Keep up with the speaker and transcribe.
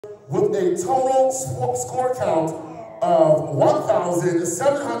with a total score count of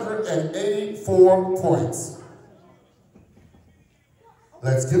 1,784 points.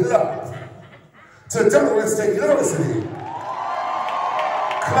 Let's give it up to Delaware State University.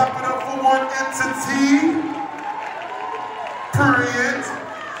 Clap it up for one entity, period.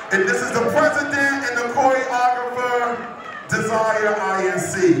 And this is the president and the choreographer, Desire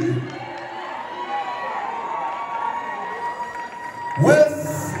INC. With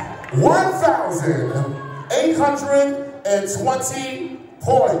 1,820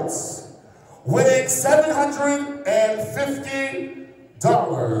 points, winning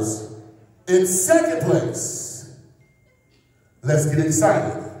 $750 in second place. Let's get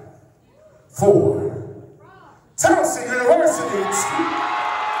excited for Towson University.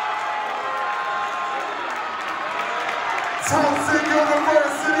 Towson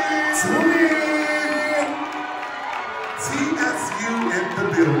University. TSU in the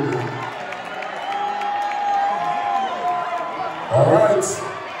building. All right.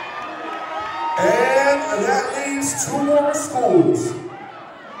 And that leaves two more schools.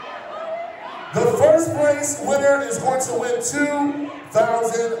 The first place winner is going to win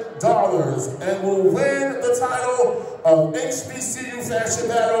 $2,000 and will win the title of HBCU Fashion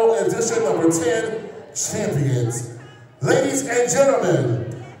Battle Edition number 10 champions. Ladies and gentlemen,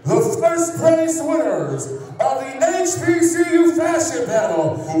 the first place winners of the HBCU Fashion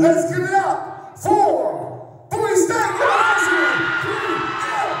Battle. Let's give it up for Bowie State University.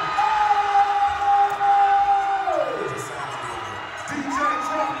 DJ,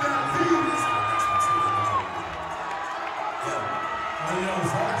 drop that beat.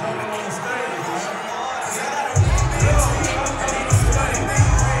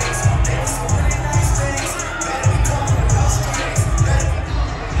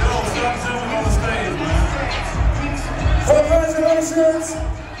 Congratulations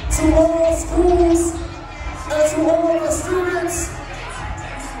to all schools and to all the students.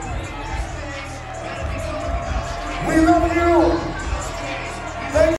 We love you.